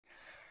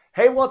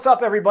Hey, what's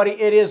up, everybody?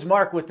 It is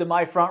Mark with the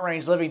My Front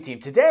Range Living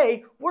team.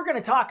 Today, we're going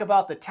to talk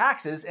about the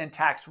taxes and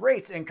tax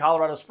rates in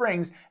Colorado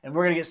Springs, and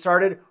we're going to get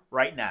started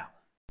right now.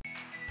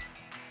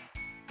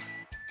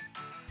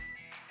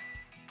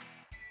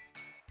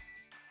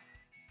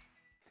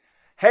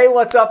 Hey,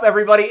 what's up,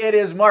 everybody? It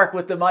is Mark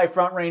with the My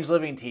Front Range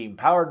Living team,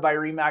 powered by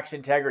RE/MAX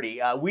Integrity.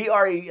 We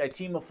are a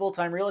team of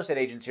full-time real estate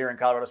agents here in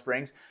Colorado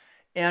Springs,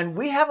 and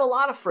we have a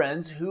lot of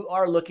friends who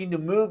are looking to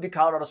move to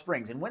Colorado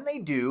Springs. And when they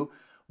do,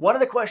 one of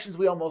the questions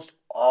we almost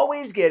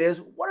always get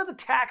is, what are the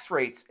tax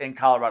rates in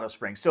Colorado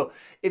Springs? So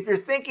if you're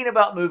thinking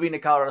about moving to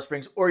Colorado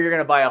Springs or you're going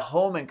to buy a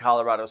home in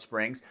Colorado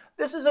Springs,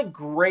 this is a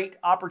great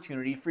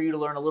opportunity for you to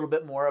learn a little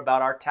bit more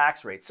about our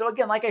tax rates. So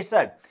again, like I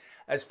said,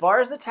 as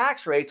far as the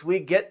tax rates, we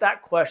get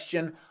that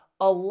question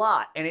a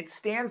lot, and it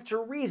stands to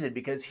reason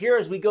because here,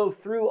 as we go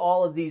through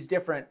all of these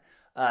different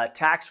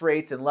tax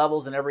rates and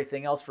levels and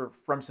everything else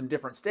from some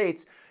different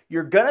states,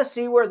 you're going to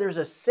see where there's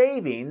a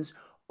savings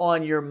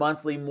on your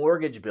monthly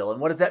mortgage bill. And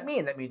what does that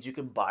mean? That means you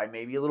can buy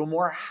maybe a little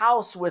more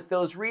house with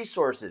those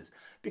resources,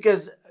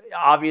 because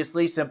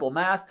obviously, simple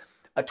math,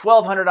 a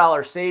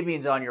 $1,200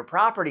 savings on your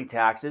property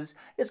taxes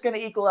is going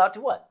to equal out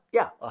to what?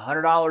 Yeah,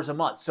 $100 a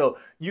month. So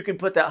you can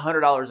put that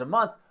 $100 a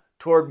month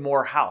toward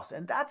more house.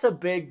 And that's a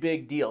big,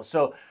 big deal.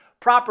 So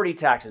property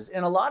taxes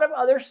in a lot of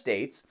other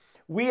states,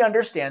 we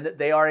understand that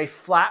they are a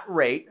flat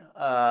rate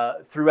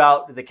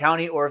throughout the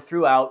county or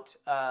throughout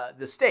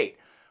the state.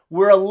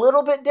 We're a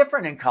little bit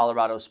different in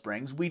Colorado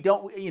Springs. We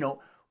don't,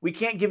 we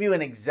can't give you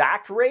an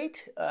exact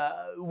rate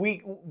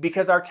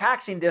because our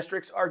taxing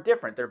districts are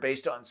different. They're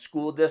based on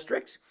school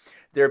districts.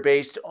 They're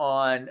based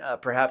on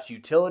perhaps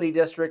utility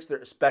districts.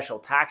 They're special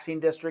taxing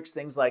districts,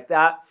 things like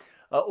that,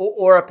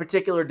 or a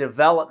particular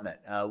development.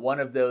 One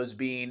of those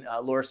being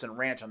Lorson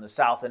Ranch on the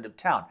south end of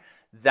town.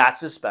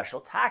 That's a special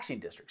taxing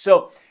district.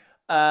 So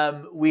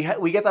we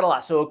get that a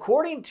lot. So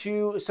according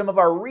to some of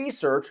our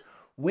research,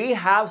 we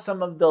have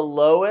some of the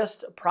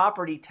lowest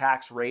property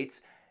tax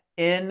rates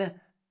in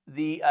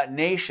the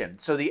nation.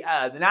 So the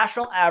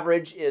national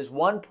average is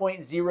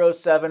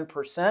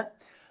 1.07%,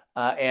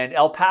 and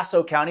El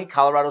Paso County,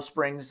 Colorado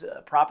Springs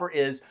proper,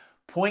 is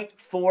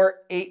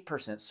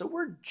 0.48%. So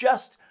we're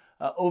just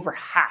over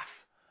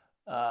half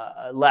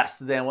less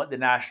than what the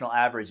national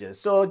average is.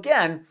 So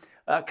again,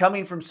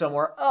 coming from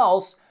somewhere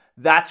else,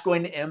 that's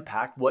going to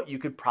impact what you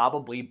could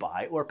probably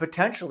buy or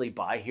potentially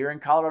buy here in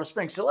Colorado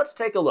Springs. So let's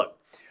take a look.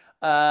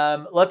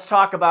 Let's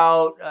talk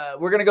about,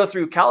 we're going to go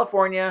through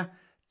California,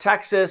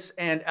 Texas,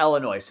 and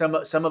Illinois. Some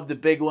of the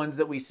big ones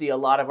that we see a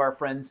lot of our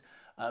friends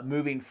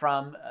moving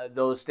from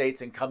those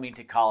states and coming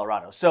to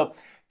Colorado. So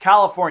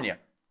California,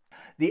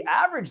 the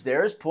average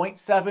there is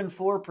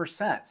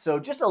 0.74%. So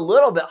just a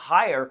little bit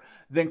higher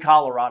than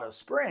Colorado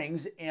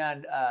Springs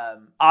and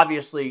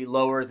obviously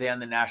lower than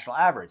the national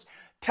average.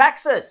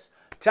 Texas's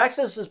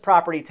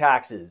property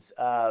taxes,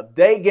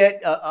 they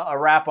get a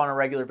rap on a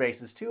regular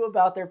basis too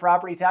about their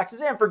property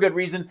taxes, and for good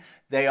reason.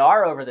 They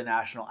are over the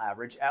national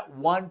average at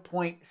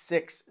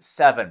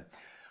 1.67.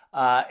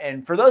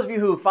 And for those of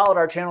you who have followed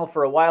our channel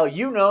for a while,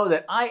 you know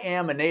that I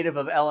am a native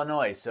of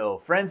Illinois. So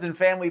friends and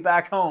family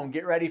back home,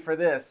 get ready for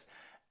this.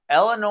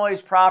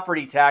 Illinois'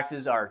 property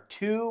taxes are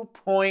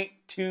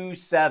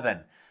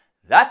 2.27.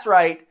 That's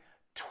right,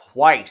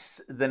 twice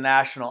the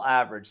national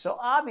average. So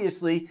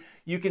obviously,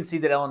 you can see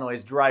that Illinois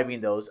is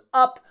driving those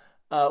up,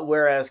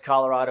 whereas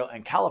Colorado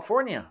and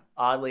California,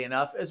 oddly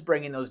enough, is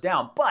bringing those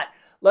down. But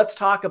let's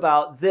talk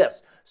about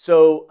this.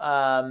 So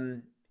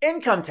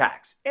income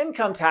tax.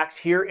 Income tax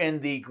here in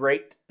the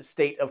great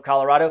state of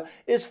Colorado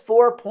is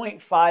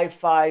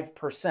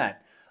 4.55%.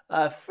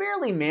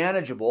 Fairly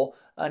manageable.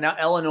 Now,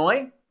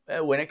 Illinois,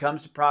 when it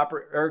comes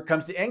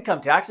to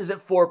income tax, is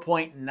at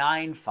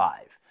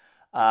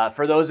 4.95.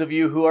 For those of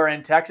you who are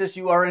in Texas,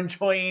 you are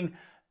enjoying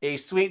a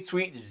sweet,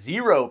 sweet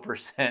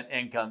 0%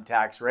 income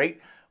tax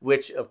rate,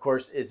 which of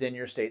course is in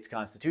your state's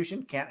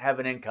constitution. Can't have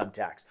an income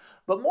tax.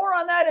 But more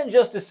on that in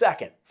just a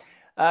second.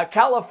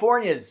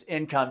 California's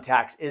income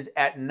tax is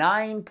at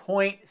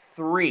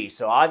 9.3.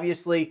 So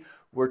obviously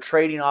we're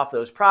trading off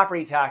those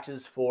property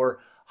taxes for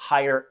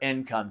higher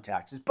income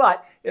taxes.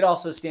 But it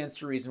also stands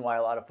to reason why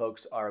a lot of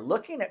folks are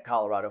looking at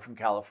Colorado from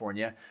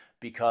California,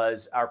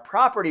 because our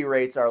property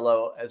rates are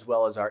low as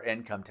well as our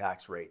income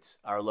tax rates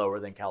are lower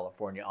than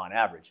California on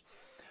average.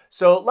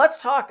 So let's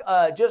talk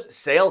just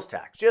sales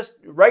tax, just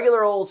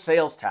regular old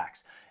sales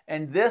tax.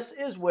 And this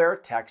is where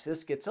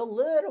Texas gets a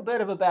little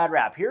bit of a bad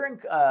rap. Here in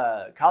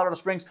Colorado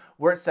Springs,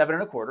 we're at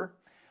 7.25%.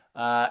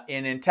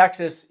 And in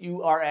Texas,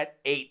 you are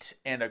at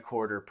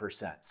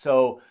 8.25%.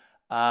 So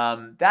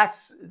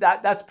that's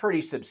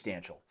pretty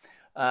substantial.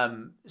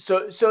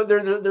 So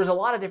there's a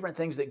lot of different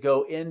things that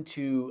go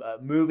into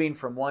moving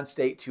from one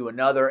state to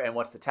another, and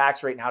what's the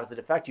tax rate and how does it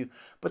affect you.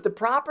 But the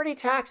property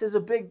tax is a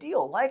big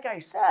deal. Like I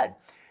said,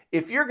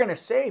 if you're going to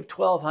save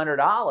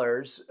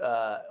 $1,200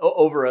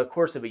 over a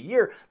course of a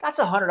year, that's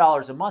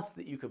 $100 a month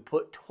that you could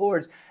put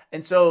towards.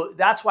 And so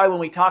that's why when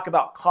we talk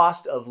about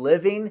cost of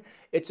living,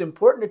 it's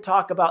important to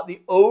talk about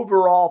the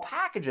overall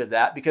package of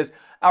that, because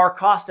our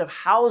cost of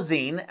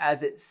housing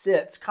as it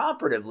sits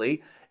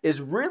comparatively is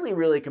really,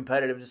 really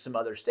competitive to some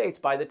other states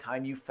by the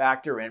time you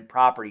factor in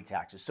property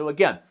taxes. So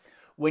again,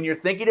 when you're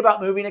thinking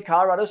about moving to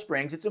Colorado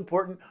Springs, it's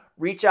important,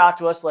 reach out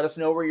to us, let us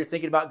know where you're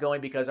thinking about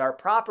going, because our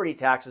property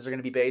taxes are going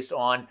to be based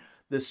on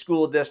the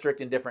school district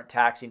and different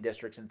taxing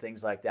districts and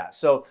things like that.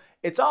 So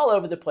it's all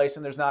over the place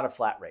and there's not a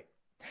flat rate.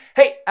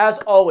 Hey, as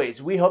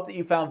always, we hope that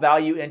you found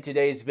value in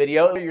today's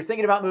video. If you're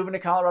thinking about moving to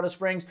Colorado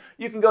Springs,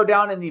 you can go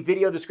down in the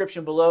video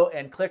description below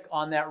and click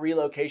on that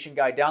relocation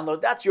guide download.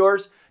 That's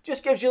yours.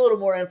 Just gives you a little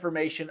more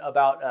information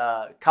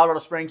about Colorado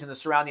Springs and the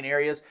surrounding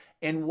areas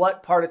and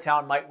what part of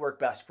town might work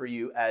best for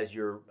you as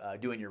you're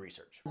doing your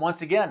research.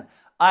 Once again,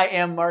 I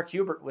am Mark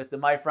Hubert with the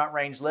My Front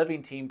Range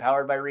Living team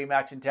powered by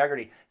RE/MAX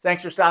Integrity.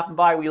 Thanks for stopping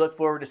by. We look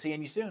forward to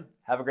seeing you soon.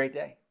 Have a great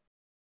day.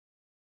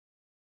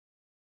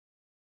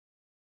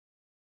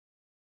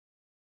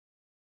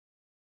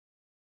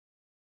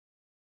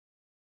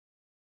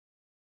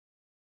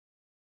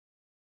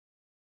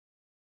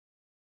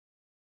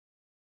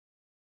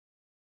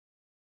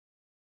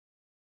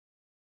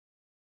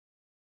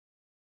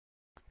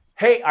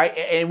 Hey,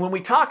 and when we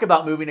talk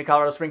about moving to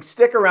Colorado Springs,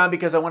 stick around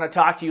because I want to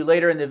talk to you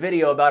later in the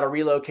video about a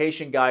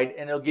relocation guide,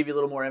 and it'll give you a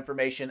little more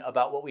information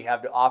about what we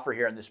have to offer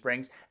here in the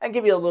Springs and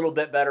give you a little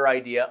bit better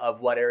idea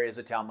of what areas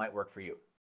of town might work for you.